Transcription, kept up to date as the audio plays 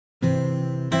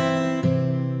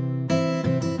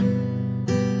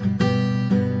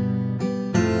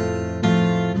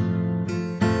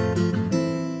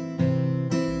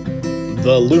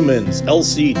The Lumens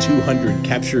LC200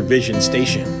 CaptureVision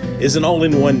Station is an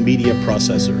all-in-one media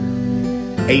processor,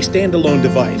 a standalone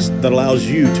device that allows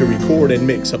you to record and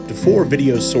mix up to 4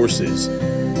 video sources,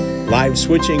 live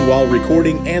switching while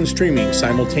recording and streaming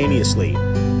simultaneously.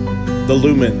 The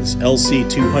Lumens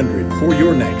LC200 for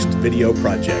your next video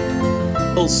project.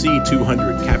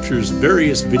 LC200 captures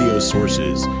various video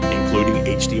sources, including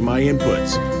HDMI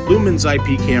inputs, Lumens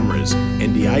IP cameras,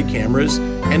 NDI cameras,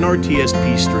 and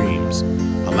RTSP streams,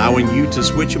 allowing you to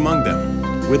switch among them.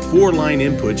 With 4-line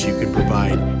inputs, you can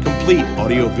provide complete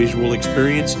audio-visual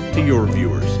experience to your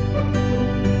viewers.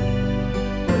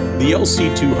 The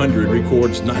LC200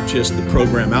 records not just the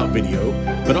program out video,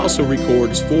 but also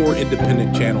records 4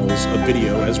 independent channels of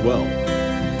video as well.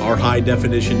 Our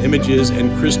high-definition images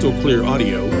and crystal-clear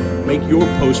audio make your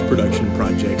post-production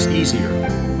projects easier.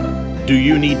 Do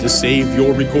you need to save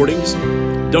your recordings?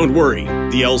 Don't worry,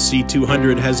 the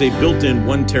LC200 has a built-in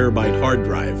 1 terabyte hard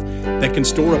drive that can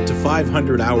store up to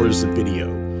 500 hours of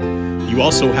video. You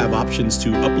also have options to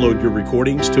upload your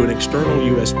recordings to an external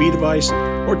USB device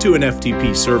or to an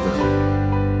FTP server.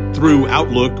 Through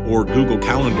Outlook or Google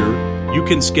Calendar, you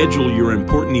can schedule your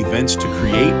important events to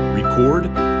create, record,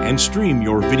 and stream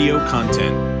your video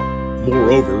content.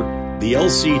 Moreover, the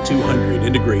LC200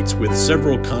 integrates with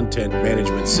several content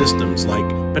management systems like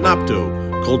Panopto,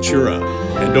 Cultura,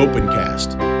 and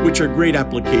Opencast, which are great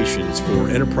applications for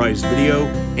enterprise video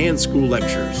and school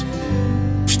lectures.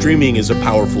 Streaming is a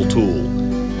powerful tool.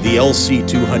 The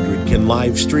LC200 can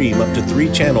live stream up to 3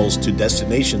 channels to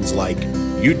destinations like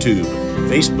YouTube,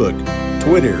 Facebook,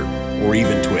 Twitter, or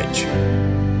even Twitch.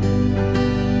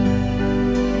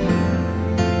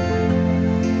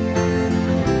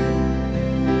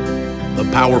 The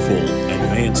powerful,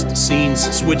 advanced scenes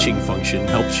switching function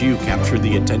helps you capture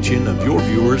the attention of your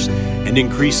viewers and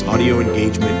increase audio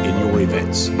engagement in your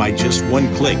events. By just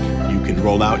 1 click, you can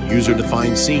roll out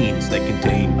user-defined scenes that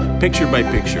contain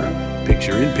picture-by-picture,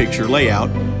 picture-in-picture layout,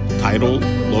 title,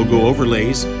 logo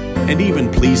overlays, and even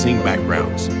pleasing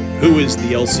backgrounds. Who is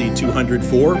the LC200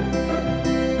 for?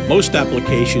 Most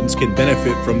applications can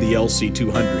benefit from the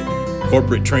LC200.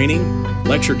 Corporate training,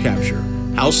 lecture capture,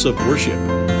 house of worship,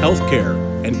 healthcare,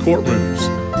 and courtrooms.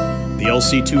 The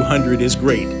LC200 is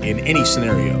great in any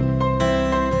scenario.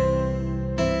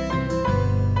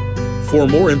 For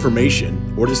more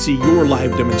information or to see your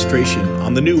live demonstration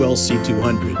on the new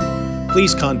LC200,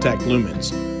 please contact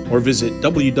Lumens or visit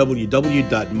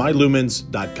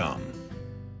www.mylumens.com.